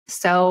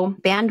So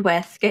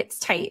bandwidth gets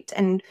tight.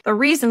 And the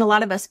reason a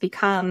lot of us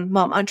become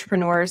mom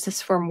entrepreneurs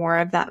is for more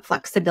of that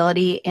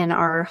flexibility in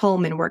our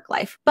home and work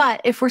life.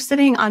 But if we're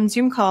sitting on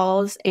Zoom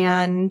calls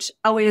and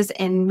always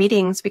in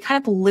meetings, we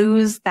kind of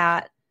lose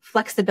that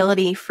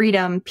flexibility,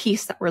 freedom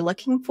piece that we're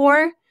looking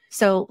for.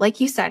 So like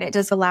you said, it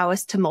does allow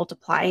us to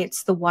multiply.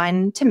 It's the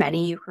one to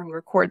many. You can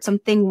record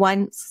something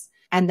once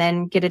and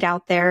then get it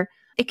out there.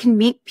 It can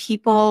meet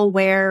people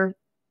where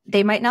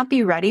they might not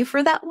be ready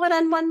for that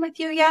one-on-one with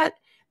you yet.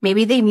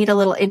 Maybe they need a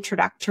little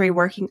introductory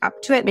working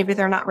up to it. Maybe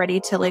they're not ready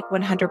to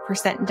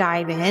 100%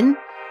 dive in.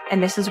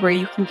 And this is where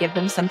you can give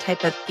them some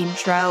type of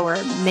intro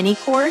or mini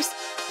course.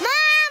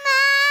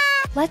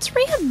 Mama! Let's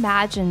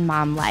reimagine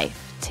mom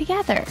life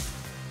together.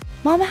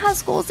 Momma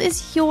Has Goals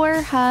is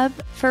your hub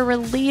for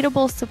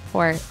relatable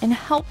support and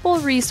helpful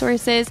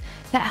resources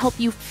that help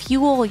you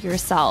fuel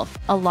yourself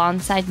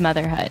alongside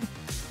motherhood.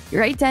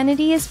 Your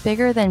identity is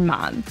bigger than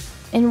mom,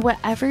 and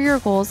whatever your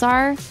goals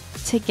are,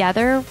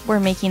 together we're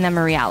making them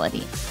a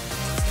reality.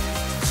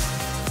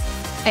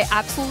 I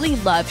absolutely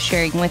love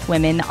sharing with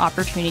women the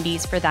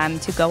opportunities for them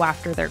to go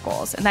after their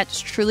goals, and that's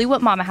truly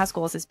what Momma Has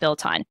Goals is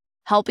built on,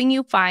 helping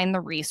you find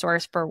the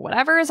resource for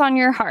whatever is on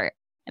your heart.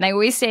 And I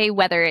always say,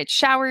 whether it's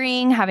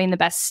showering, having the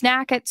best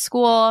snack at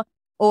school,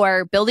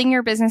 or building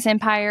your business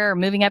empire or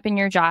moving up in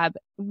your job,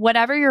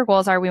 whatever your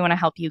goals are, we want to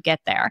help you get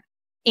there.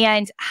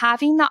 And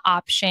having the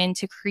option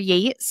to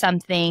create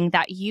something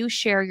that you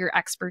share your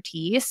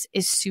expertise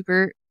is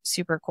super,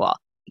 super cool.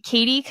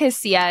 Katie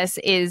Casillas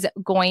is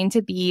going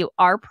to be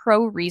our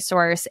pro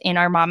resource in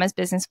our Mama's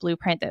Business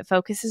Blueprint that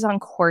focuses on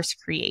course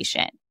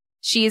creation.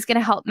 She is going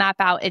to help map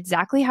out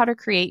exactly how to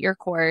create your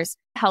course,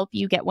 help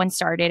you get one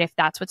started if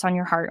that's what's on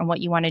your heart and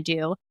what you want to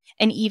do,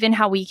 and even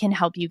how we can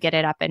help you get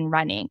it up and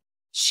running.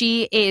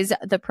 She is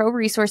the pro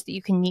resource that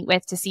you can meet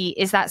with to see,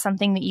 is that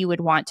something that you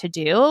would want to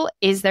do?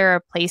 Is there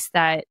a place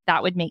that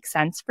would make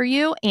sense for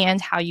you, and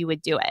how you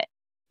would do it?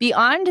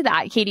 Beyond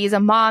that, Katie is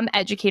a mom,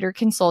 educator,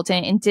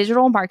 consultant, and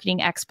digital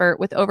marketing expert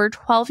with over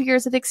 12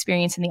 years of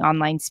experience in the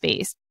online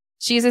space.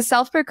 She is a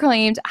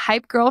self-proclaimed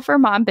hype girl for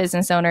mom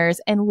business owners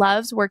and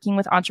loves working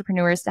with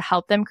entrepreneurs to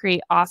help them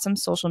create awesome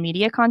social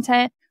media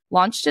content,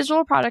 launch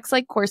digital products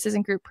like courses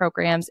and group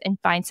programs, and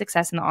find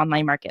success in the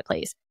online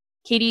marketplace.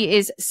 Katie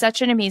is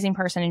such an amazing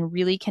person and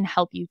really can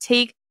help you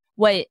take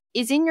what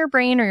is in your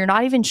brain or you're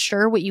not even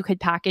sure what you could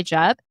package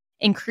up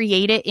and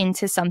create it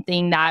into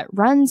something that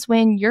runs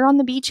when you're on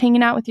the beach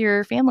hanging out with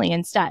your family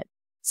instead.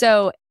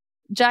 So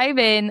dive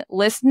in,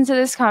 listen to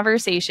this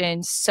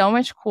conversation. So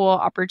much cool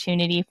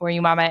opportunity for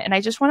you, Mama. And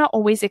I just want to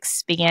always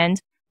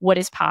expand what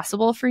is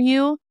possible for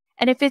you.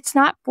 And if it's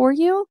not for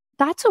you,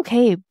 that's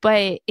okay.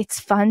 But it's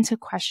fun to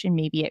question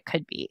maybe it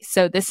could be.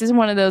 So this is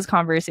one of those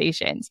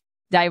conversations.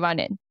 Dive on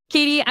in.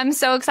 Katie, I'm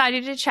so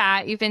excited to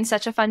chat. You've been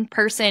such a fun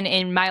person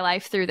in my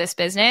life through this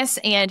business.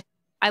 And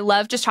I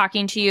love just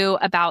talking to you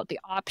about the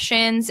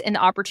options and the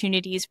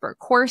opportunities for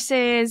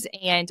courses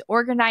and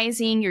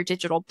organizing your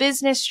digital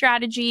business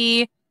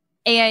strategy.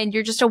 And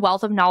you're just a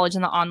wealth of knowledge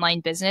in the online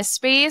business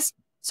space.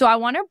 So I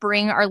want to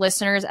bring our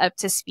listeners up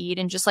to speed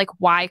and just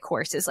why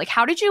courses?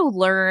 How did you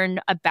learn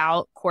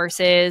about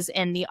courses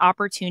and the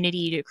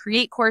opportunity to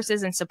create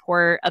courses and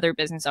support other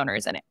business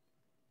owners in it?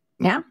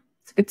 Yeah,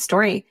 it's a good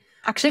story.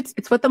 Actually,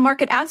 it's what the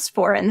market asked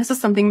for. And this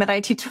is something that I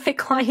teach my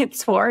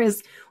clients for,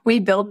 is we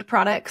build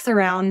products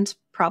around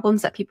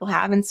problems that people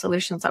have and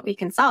solutions that we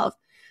can solve.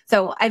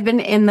 So I've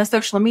been in the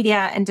social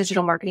media and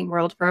digital marketing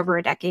world for over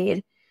a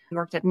decade. I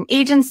worked at an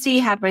agency,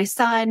 had my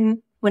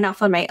son, went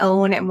off on my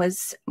own, and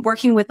was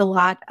working with a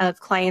lot of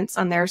clients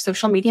on their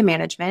social media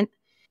management.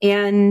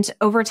 And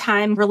over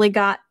time, really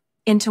got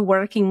into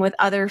working with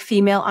other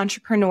female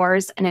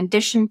entrepreneurs. And in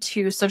addition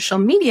to social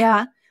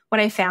media, what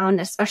I found,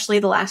 especially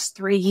the last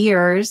 3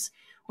 years,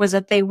 was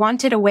that they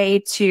wanted a way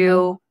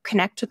to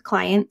connect with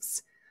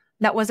clients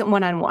that wasn't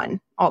one-on-one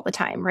all the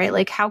time,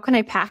 right? How can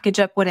I package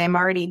up what I'm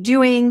already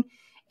doing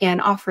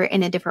and offer it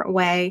in a different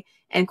way?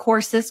 And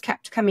courses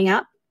kept coming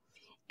up.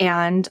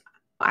 And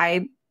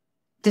I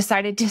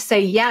decided to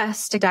say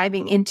yes to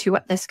diving into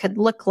what this could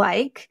look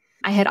like.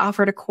 I had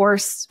offered a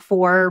course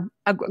for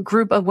a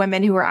group of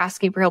women who were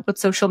asking for help with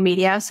social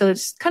media. So it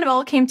just kind of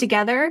all came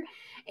together.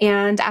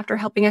 And after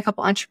helping a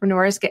couple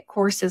entrepreneurs get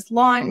courses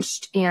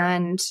launched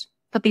and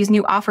put these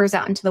new offers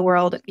out into the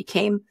world, it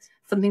became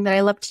something that I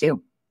love to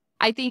do.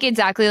 I think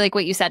exactly like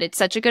what you said. It's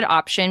such a good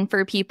option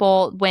for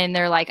people when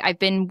they're like, I've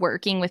been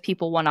working with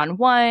people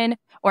one-on-one,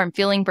 or I'm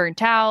feeling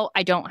burnt out.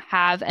 I don't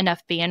have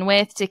enough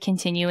bandwidth to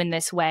continue in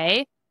this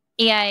way.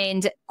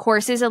 And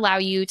courses allow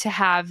you to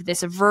have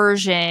this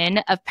version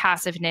of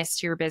passiveness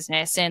to your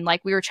business. And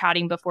like we were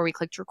chatting before we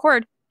clicked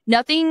record,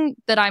 nothing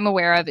that I'm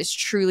aware of is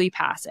truly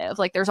passive.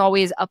 There's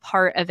always a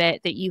part of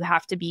it that you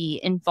have to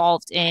be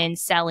involved in,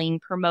 selling,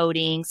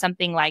 promoting,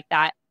 something like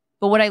that.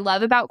 But what I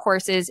love about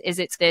courses is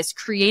it's this: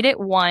 create it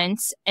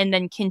once and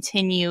then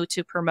continue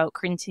to promote,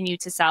 continue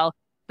to sell,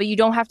 but you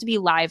don't have to be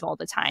live all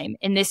the time.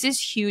 And this is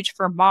huge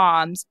for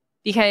moms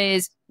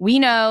because we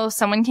know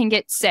someone can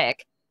get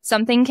sick.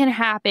 Something can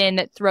happen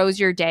that throws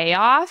your day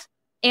off.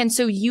 And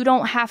so you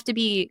don't have to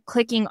be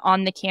clicking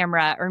on the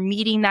camera or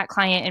meeting that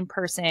client in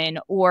person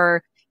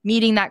or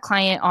meeting that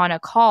client on a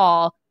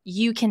call.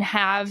 You can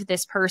have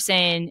this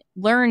person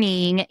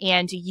learning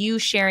and you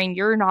sharing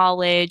your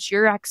knowledge,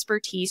 your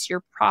expertise,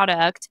 your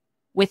product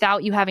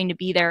without you having to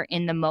be there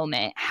in the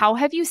moment. How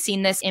have you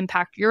seen this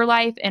impact your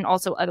life and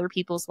also other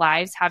people's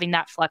lives, having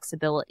that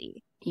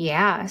flexibility?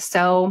 Yeah.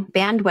 So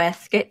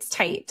bandwidth gets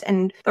tight.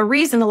 And the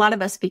reason a lot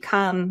of us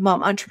become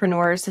mom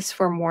entrepreneurs is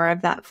for more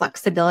of that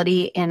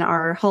flexibility in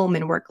our home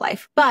and work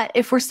life. But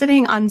if we're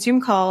sitting on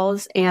Zoom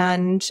calls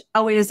and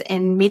always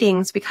in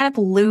meetings, we kind of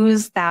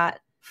lose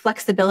that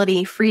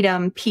flexibility,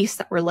 freedom piece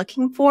that we're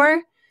looking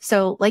for.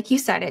 So like you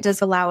said, it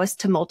does allow us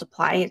to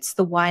multiply. It's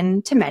the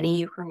one to many.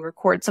 You can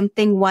record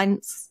something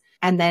once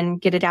and then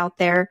get it out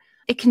there.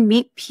 It can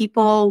meet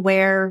people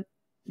where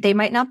they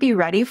might not be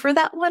ready for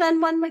that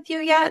one-on-one with you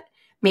yet.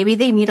 Maybe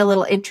they need a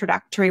little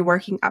introductory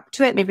working up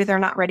to it. Maybe they're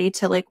not ready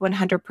to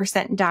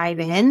 100% dive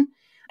in.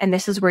 And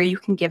this is where you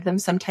can give them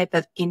some type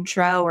of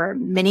intro or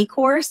mini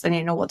course. And,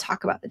 we'll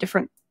talk about the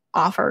different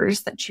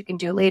offers that you can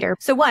do later.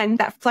 So one,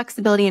 that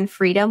flexibility and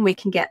freedom, we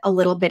can get a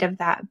little bit of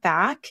that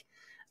back.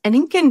 I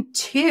think in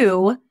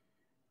two,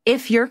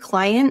 if your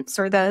clients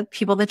or the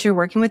people that you're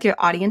working with, your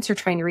audience you're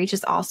trying to reach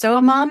is also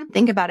a mom,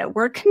 think about it.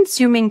 We're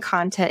consuming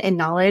content and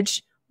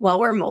knowledge while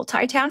we're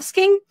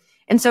multitasking.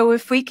 And so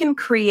if we can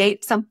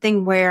create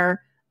something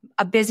where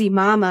a busy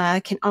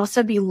mama can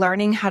also be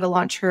learning how to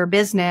launch her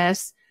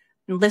business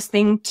and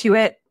listening to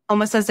it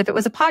almost as if it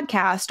was a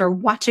podcast or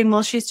watching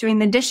while she's doing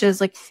the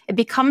dishes, it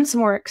becomes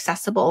more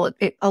accessible.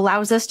 It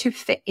allows us to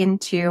fit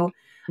into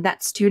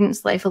that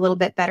student's life a little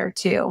bit better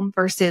too,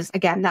 versus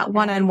again, that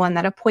one-on-one,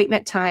 that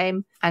appointment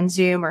time on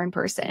Zoom or in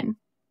person.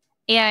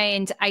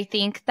 And I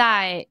think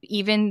that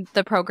even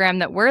the program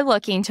that we're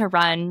looking to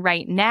run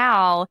right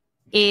now,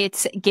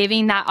 it's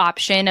giving that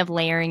option of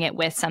layering it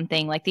with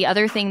something. Like the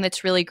other thing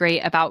that's really great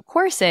about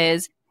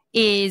courses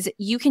is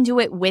you can do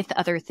it with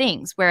other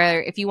things,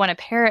 where if you want to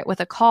pair it with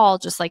a call,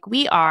 just like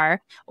we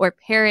are, or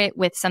pair it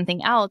with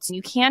something else,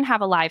 you can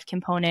have a live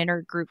component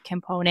or group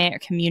component or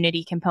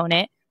community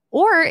component,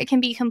 or it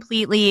can be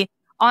completely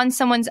on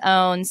someone's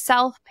own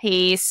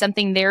self-paced,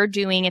 something they're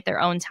doing at their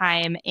own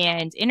time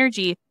and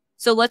energy.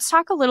 So let's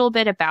talk a little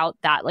bit about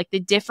that, like the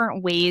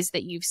different ways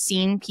that you've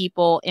seen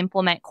people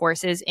implement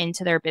courses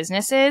into their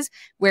businesses,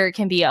 where it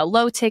can be a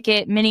low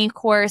ticket mini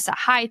course, a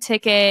high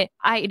ticket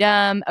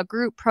item, a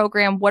group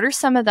program. What are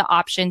some of the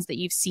options that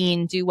you've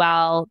seen do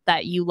well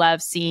that you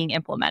love seeing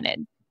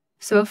implemented?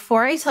 So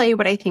before I tell you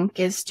what I think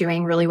is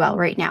doing really well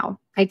right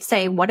now, I'd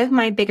say one of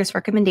my biggest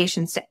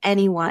recommendations to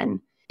anyone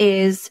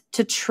is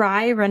to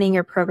try running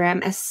your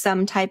program as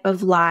some type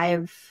of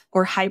live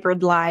or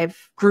hybrid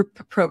live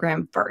group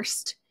program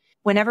first.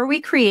 Whenever we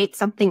create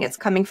something that's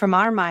coming from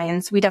our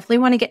minds, we definitely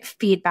want to get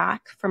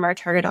feedback from our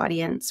target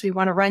audience. We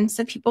want to run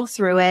some people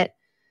through it,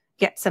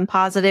 get some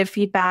positive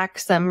feedback,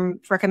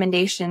 some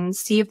recommendations,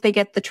 see if they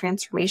get the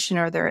transformation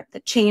or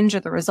the change or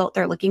the result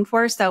they're looking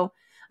for. So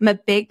I'm a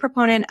big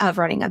proponent of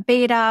running a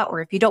beta,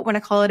 or if you don't want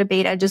to call it a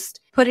beta, just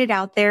put it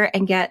out there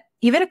and get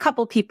even a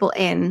couple people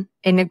in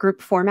a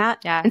group format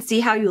and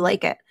see how you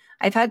like it.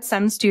 I've had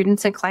some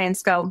students and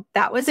clients go,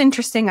 that was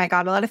interesting. I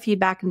got a lot of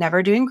feedback,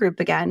 never doing group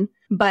again.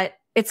 But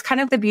it's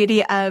kind of the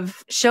beauty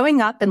of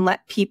showing up and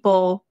let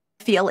people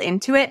feel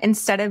into it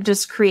instead of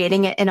just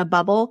creating it in a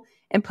bubble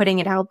and putting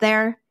it out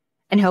there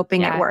and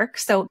hoping it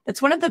works. So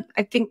that's one of the,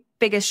 I think,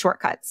 biggest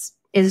shortcuts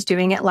is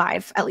doing it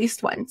live at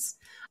least once.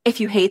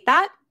 If you hate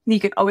that, you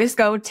could always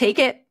go take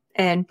it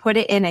and put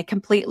it in a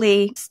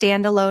completely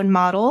standalone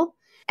model.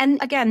 And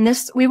again,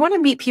 we want to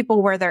meet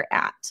people where they're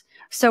at.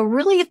 So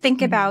really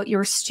think about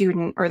your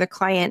student or the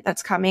client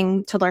that's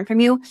coming to learn from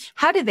you.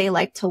 How do they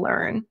like to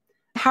learn?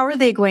 How are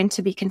they going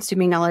to be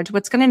consuming knowledge?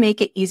 What's going to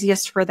make it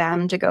easiest for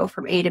them to go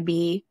from A to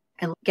B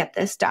and get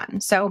this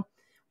done? So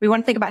we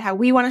want to think about how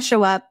we want to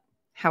show up,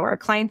 how our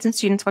clients and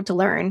students want to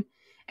learn.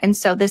 And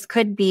so this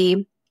could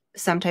be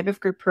some type of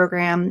group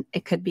program.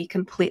 It could be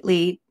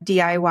completely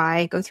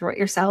DIY, go through it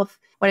yourself.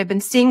 What I've been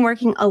seeing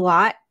working a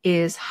lot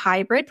is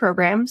hybrid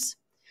programs.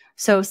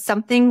 So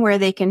something where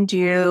they can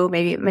do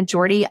maybe a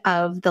majority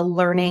of the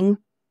learning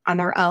on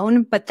their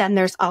own, but then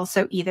there's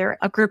also either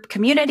a group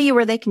community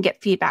where they can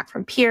get feedback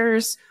from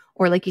peers,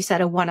 or like you said,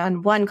 a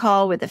one-on-one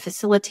call with a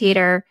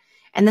facilitator.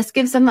 And this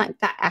gives them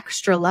that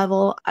extra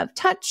level of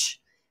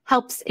touch,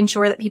 helps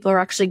ensure that people are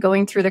actually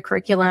going through the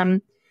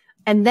curriculum.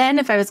 And then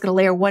if I was going to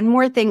layer one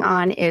more thing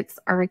on, it's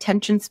our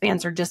attention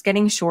spans are just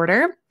getting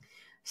shorter.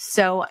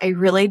 So I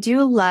really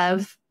do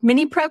love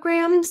mini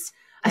programs,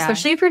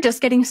 especially if you're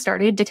just getting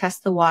started to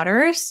test the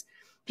waters,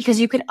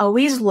 because you can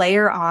always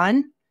layer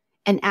on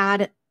and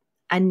add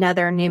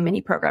another new mini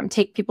program,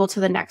 take people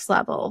to the next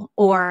level.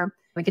 Or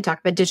we could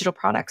talk about digital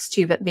products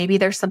too, but maybe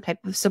there's some type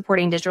of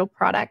supporting digital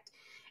product.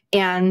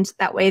 And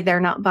that way they're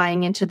not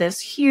buying into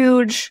this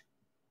huge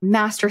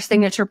master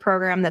signature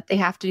program that they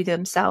have to do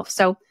themselves.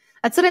 So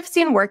that's what I've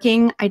seen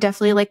working. I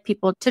definitely like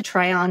people to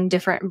try on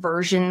different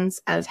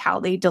versions of how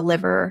they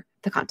deliver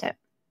the content.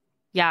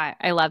 Yeah,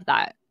 I love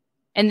that.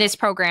 and this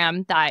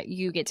program that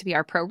you get to be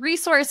our pro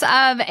resource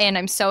of. And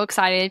I'm so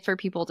excited for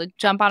people to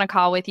jump on a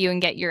call with you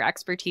and get your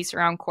expertise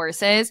around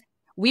courses.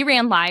 We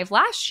ran live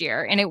last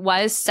year, and it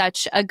was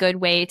such a good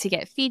way to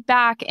get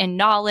feedback and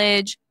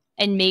knowledge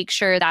and make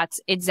sure that's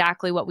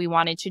exactly what we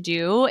wanted to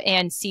do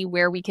and see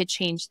where we could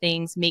change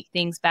things, make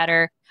things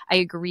better. I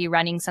agree,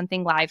 running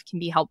something live can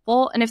be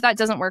helpful. And if that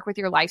doesn't work with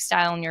your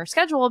lifestyle and your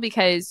schedule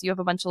because you have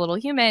a bunch of little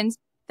humans,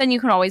 then you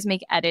can always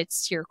make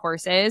edits to your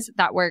courses.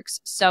 That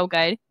works so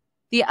good.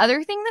 The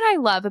other thing that I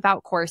love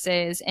about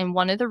courses, and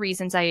one of the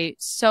reasons I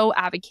so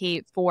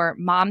advocate for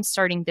moms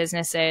starting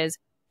businesses,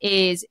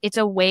 is it's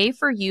a way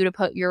for you to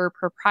put your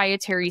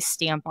proprietary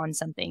stamp on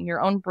something, your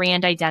own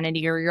brand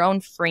identity or your own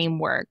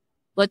framework.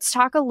 Let's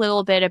talk a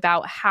little bit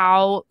about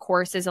how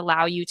courses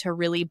allow you to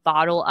really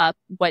bottle up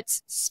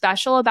what's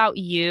special about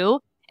you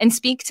and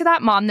speak to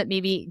that mom that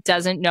maybe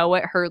doesn't know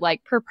what her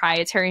like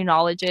proprietary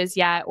knowledge is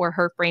yet or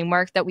her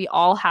framework, that we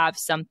all have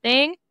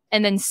something.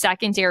 And then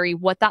secondary,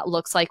 what that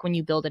looks like when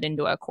you build it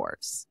into a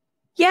course.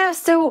 Yeah.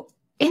 So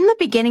in the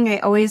beginning, I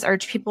always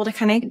urge people to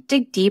kind of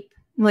dig deep.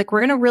 Like, we're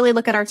going to really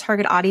look at our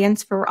target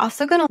audience, but we're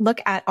also going to look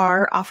at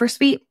our offer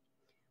suite,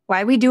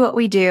 why we do what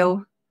we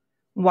do,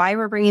 why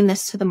we're bringing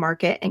this to the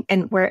market,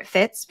 and where it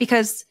fits.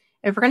 Because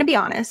if we're going to be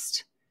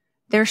honest,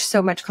 there's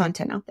so much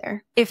content out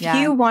there. If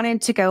you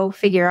wanted to go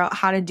figure out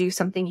how to do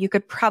something, you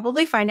could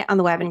probably find it on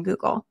the web and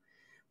Google.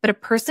 But a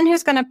person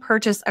who's going to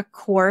purchase a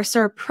course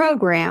or a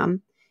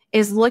program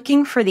is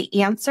looking for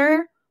the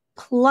answer,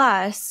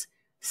 plus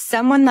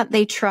someone that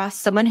they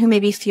trust, someone who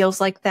maybe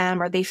feels like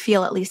them, or they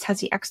feel at least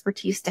has the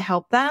expertise to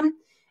help them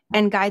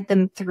and guide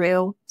them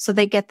through so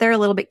they get there a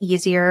little bit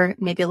easier,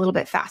 maybe a little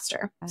bit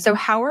faster. So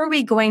how are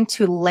we going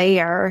to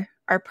layer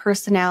our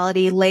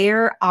personality,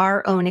 layer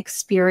our own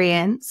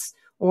experience,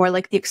 or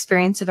like the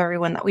experience of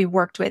everyone that we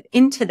worked with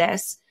into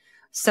this,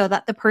 so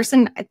that the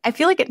person, I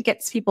feel like it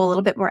gets people a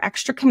little bit more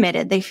extra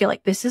committed. They feel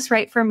like this is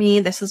right for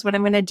me. This is what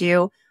I'm going to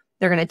do.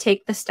 They're going to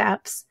take the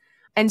steps.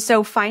 And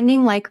so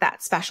finding like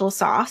that special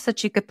sauce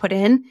that you could put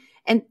in,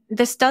 and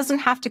this doesn't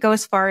have to go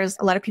as far as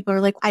a lot of people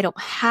are like, I don't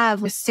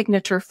have a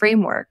signature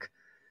framework.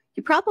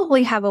 You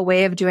probably have a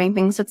way of doing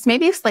things that's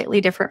maybe slightly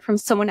different from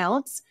someone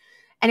else.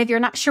 And if you're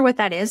not sure what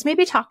that is,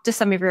 maybe talk to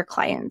some of your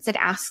clients and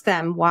ask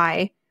them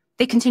why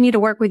they continue to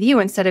work with you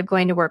instead of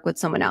going to work with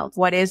someone else.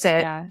 What is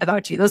it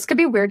about you? Those could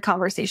be weird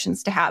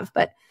conversations to have,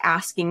 but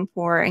asking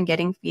for and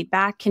getting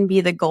feedback can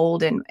be the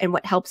gold and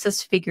what helps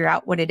us figure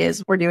out what it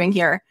is we're doing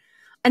here.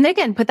 And then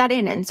again, put that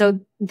in. And so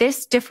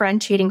this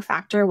differentiating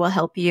factor will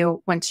help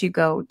you once you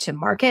go to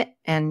market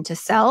and to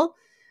sell,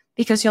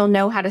 because you'll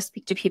know how to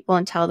speak to people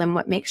and tell them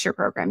what makes your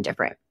program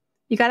different.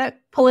 You got to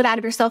pull it out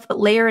of yourself, but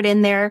layer it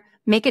in there,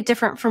 make it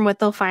different from what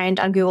they'll find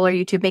on Google or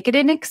YouTube, make it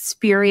an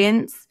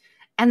experience.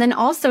 And then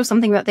also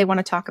something that they want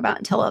to talk about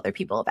and tell other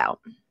people about.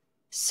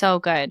 So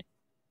good.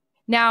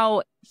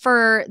 Now,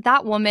 for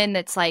that woman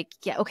that's like,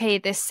 yeah, okay,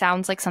 this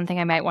sounds like something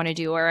I might want to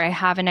do, or I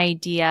have an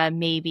idea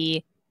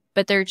maybe,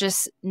 but they're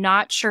just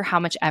not sure how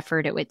much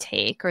effort it would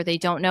take, or they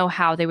don't know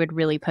how they would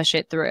really push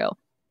it through.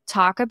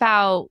 Talk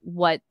about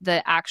what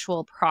the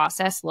actual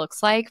process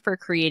looks like for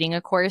creating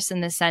a course,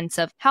 in the sense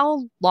of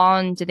how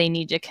long do they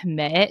need to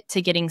commit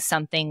to getting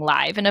something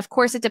live? And of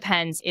course, it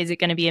depends. Is it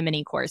going to be a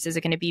mini course? Is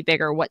it going to be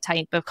bigger? What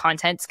type of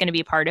content is going to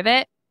be part of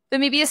it? But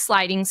maybe a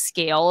sliding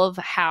scale of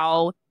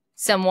how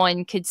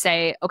someone could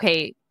say,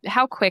 okay,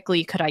 how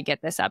quickly could I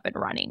get this up and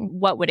running?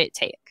 What would it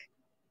take?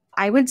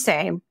 I would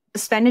say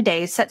spend a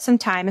day, set some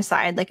time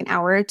aside, like an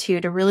hour or two,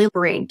 to really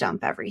brain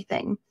dump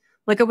everything.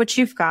 Look at what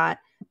you've got.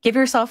 Give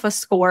yourself a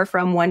score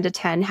from 1 to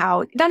 10,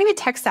 how not even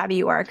tech savvy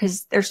you are,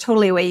 because there's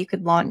totally a way you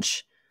could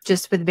launch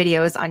just with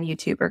videos on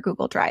YouTube or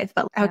Google Drive.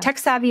 But how tech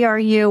savvy are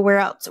you? Where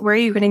else? Where are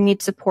you going to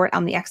need support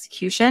on the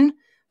execution?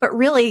 But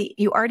really,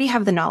 you already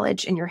have the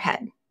knowledge in your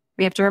head.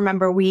 We have to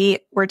remember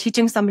we're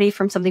teaching somebody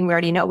from something we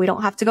already know. We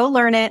don't have to go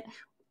learn it.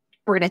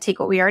 We're going to take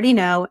what we already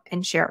know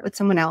and share it with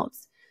someone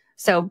else.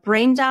 So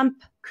brain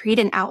dump, create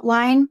an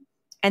outline,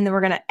 and then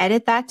we're going to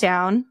edit that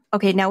down.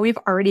 Okay, now we've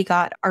already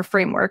got our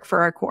framework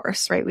for our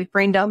course, right? We've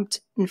brain dumped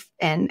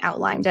and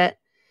outlined it.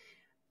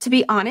 To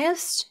be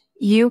honest,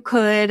 you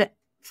could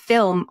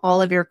film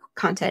all of your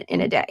content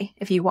in a day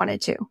if you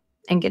wanted to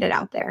and get it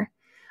out there.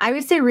 I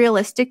would say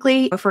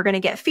realistically, if we're going to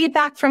get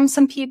feedback from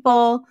some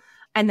people,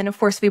 and then of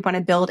course we want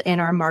to build in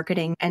our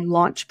marketing and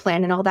launch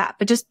plan and all that,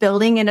 but just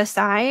building it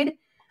aside,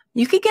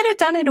 you could get it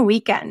done in a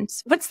weekend.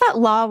 What's that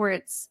law where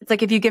it's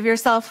like, if you give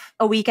yourself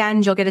a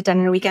weekend, you'll get it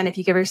done in a weekend. If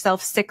you give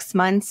yourself 6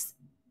 months,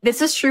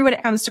 this is true when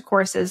it comes to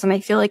courses. And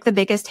I feel like the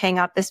biggest hang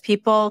up is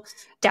people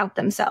doubt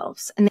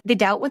themselves, and they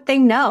doubt what they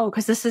know,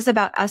 because this is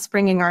about us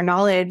bringing our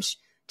knowledge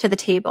to the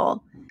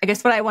table. I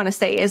guess what I want to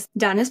say is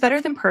done is better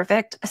than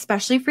perfect,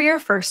 especially for your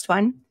first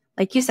one.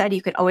 Like you said,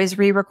 you could always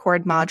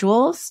re-record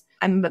modules.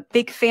 I'm a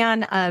big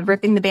fan of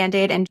ripping the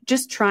Band-Aid and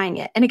just trying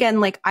it. And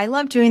again, like I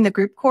love doing the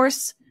group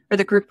course or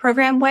the group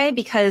program way,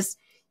 because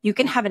you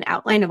can have an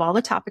outline of all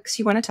the topics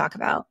you want to talk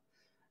about.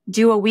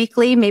 Do a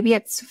weekly, maybe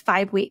it's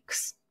 5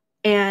 weeks,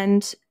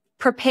 and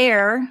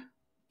prepare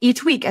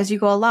each week as you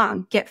go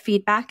along, get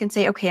feedback and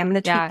say, okay, I'm going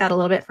to tweak that a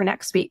little bit for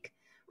next week.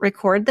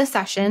 Record the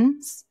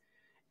sessions,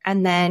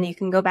 and then you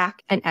can go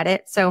back and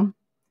edit. So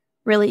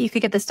really, you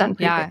could get this done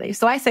pretty quickly.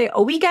 So I say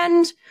a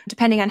weekend,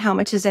 depending on how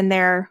much is in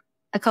there,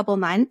 a couple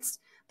months.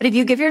 But if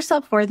you give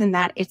yourself more than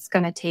that, it's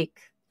going to take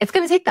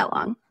that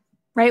long,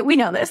 right? We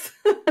know this.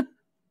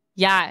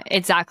 Yeah,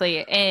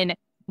 exactly. And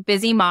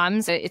busy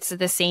moms, it's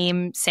the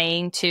same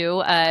saying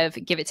too of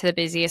give it to the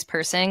busiest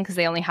person because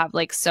they only have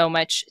like so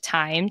much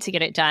time to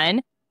get it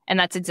done. And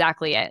that's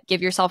exactly it.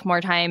 Give yourself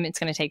more time. It's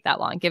going to take that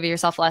long. Give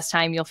yourself less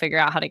time. You'll figure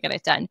out how to get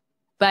it done.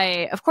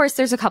 But of course,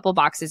 there's a couple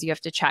boxes you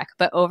have to check,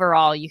 but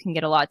overall, you can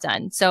get a lot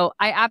done. So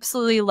I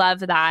absolutely love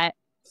that.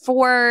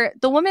 For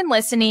the woman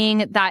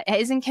listening that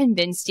isn't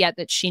convinced yet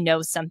that she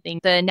knows something,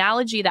 the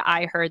analogy that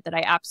I heard that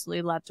I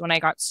absolutely loved when I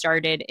got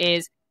started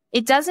is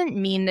it doesn't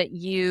mean that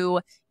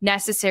you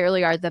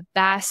necessarily are the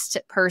best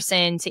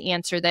person to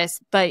answer this,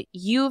 but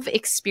you've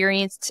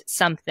experienced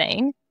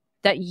something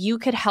that you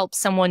could help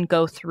someone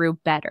go through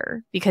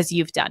better because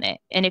you've done it.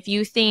 And if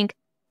you think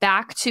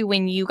back to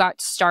when you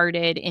got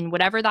started in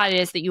whatever that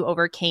is that you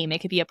overcame, it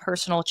could be a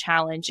personal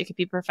challenge, it could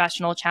be a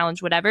professional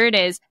challenge, whatever it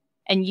is,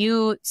 and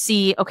you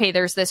see, okay,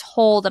 there's this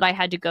hole that I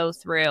had to go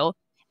through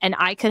and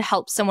I could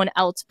help someone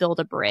else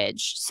build a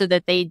bridge so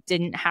that they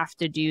didn't have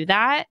to do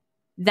that.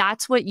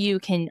 That's what you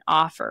can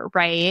offer,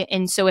 right?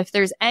 And so if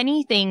there's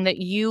anything that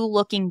you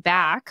looking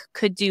back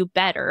could do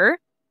better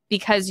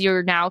because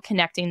you're now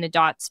connecting the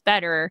dots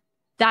better,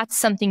 that's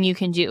something you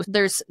can do.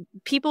 There's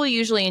people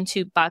usually in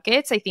two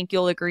buckets, I think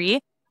you'll agree,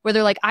 where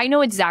they're like, I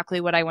know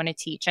exactly what I want to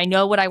teach. I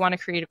know what I want to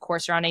create a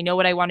course around. I know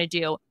what I want to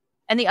do.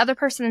 And the other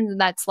person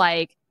that's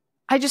like,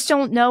 I just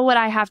don't know what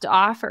I have to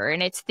offer.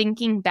 And it's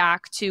thinking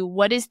back to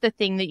what is the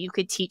thing that you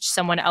could teach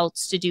someone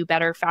else to do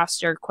better,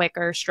 faster,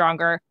 quicker,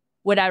 stronger,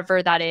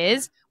 whatever that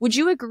is. Would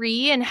you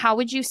agree? And how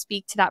would you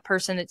speak to that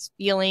person that's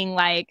feeling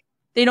like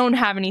they don't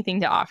have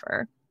anything to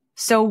offer?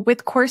 So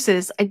with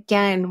courses,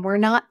 again, we're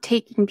not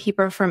taking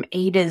people from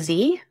A to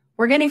Z.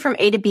 We're getting from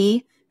A to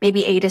B,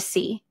 maybe A to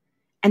C.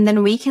 And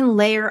then we can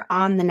layer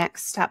on the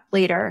next step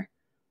later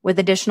with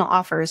additional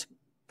offers,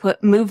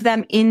 move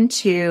them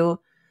into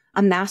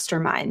a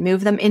mastermind,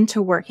 move them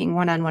into working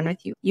one-on-one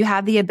with you. You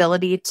have the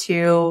ability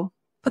to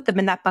put them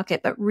in that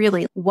bucket, but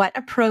really what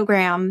a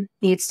program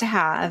needs to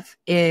have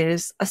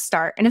is a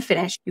start and a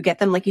finish. You get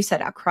them, like you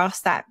said,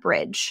 across that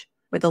bridge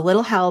with a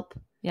little help.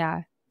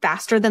 Yeah.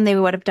 Faster than they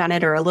would have done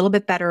it, or a little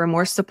bit better or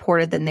more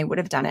supported than they would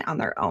have done it on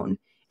their own.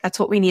 That's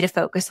what we need to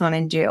focus on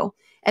and do.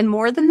 And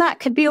more than that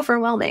could be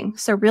overwhelming.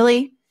 So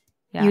really,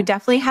 you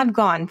definitely have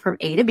gone from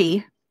A to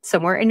B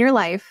somewhere in your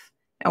life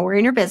or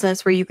in your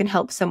business where you can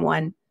help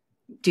someone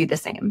do the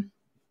same.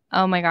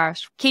 Oh my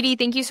gosh. Katie,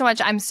 thank you so much.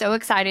 I'm so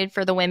excited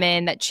for the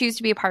women that choose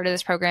to be a part of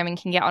this program and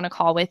can get on a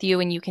call with you,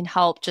 and you can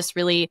help just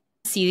really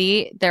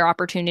see their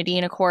opportunity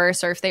in a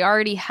course, or if they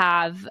already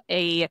have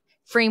a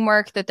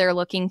framework that they're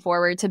looking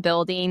forward to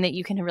building, that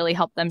you can really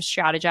help them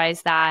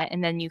strategize that.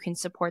 And then you can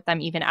support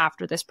them even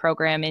after this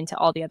program into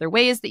all the other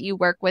ways that you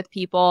work with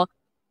people.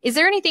 Is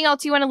there anything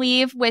else you want to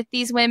leave with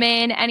these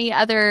women? Any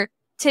other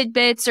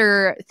tidbits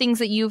or things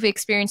that you've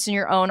experienced in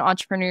your own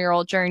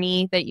entrepreneurial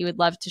journey that you would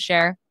love to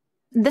share?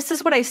 This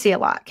is what I see a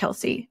lot,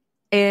 Kelsey,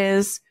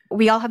 is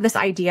we all have this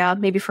idea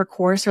maybe for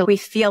course, or we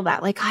feel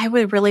that like, I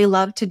would really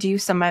love to do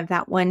some of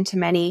that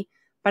one-to-many,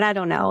 but I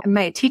don't know. Am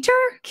I a teacher?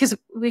 Because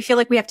we feel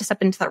like we have to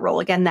step into that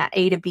role again, that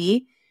A to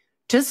B.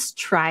 Just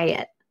try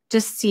it.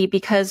 Just see,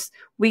 because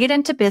we get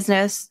into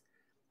business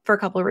for a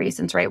couple of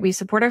reasons, right? We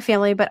support our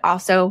family, but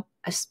also,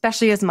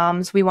 especially as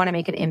moms, we want to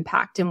make an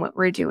impact in what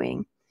we're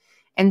doing.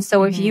 And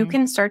so if you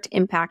can start to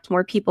impact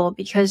more people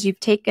because you've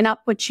taken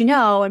up what you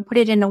know and put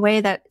it in a way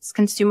that's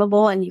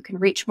consumable and you can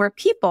reach more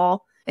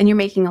people, then you're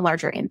making a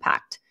larger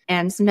impact.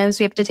 And sometimes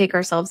we have to take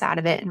ourselves out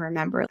of it and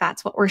remember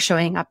that's what we're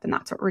showing up and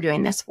that's what we're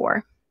doing this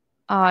for.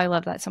 Oh, I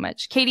love that so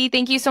much. Katie,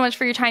 thank you so much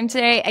for your time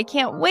today. I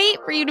can't wait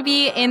for you to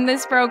be in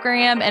this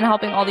program and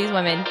helping all these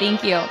women.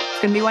 Thank you.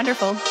 It's going to be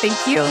wonderful.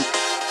 Thank you.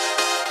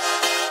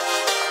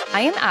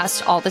 I am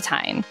asked all the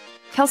time,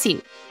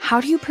 Kelsey, how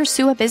do you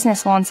pursue a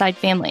business alongside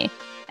family?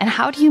 And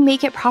how do you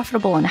make it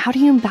profitable? And how do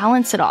you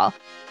balance it all?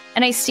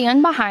 And I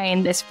stand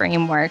behind this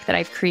framework that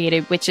I've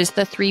created, which is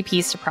the 3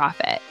 Ps to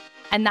profit.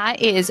 And that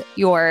is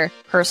your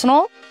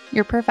personal,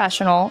 your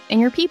professional,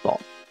 and your people.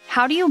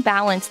 How do you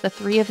balance the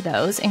 3 of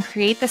those and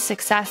create the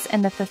success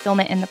and the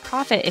fulfillment and the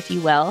profit, if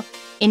you will,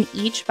 in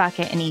each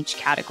bucket and each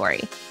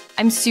category?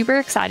 I'm super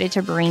excited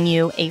to bring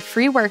you a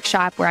free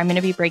workshop where I'm going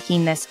to be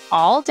breaking this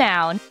all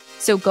down.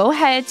 So go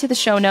ahead to the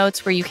show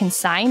notes where you can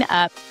sign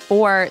up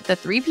for the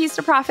 3 Ps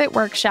to Profit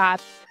workshop,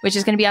 which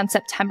is going to be on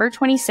September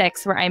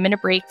 26th, where I'm going to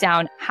break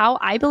down how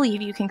I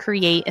believe you can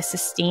create a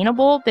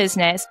sustainable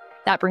business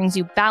that brings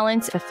you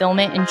balance,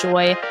 fulfillment, and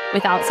joy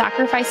without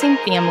sacrificing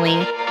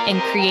family,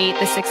 and create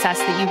the success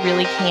that you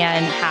really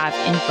can have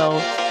in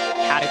both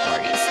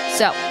categories.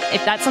 So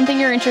if that's something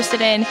you're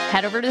interested in,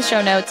 head over to the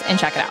show notes and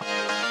check it out.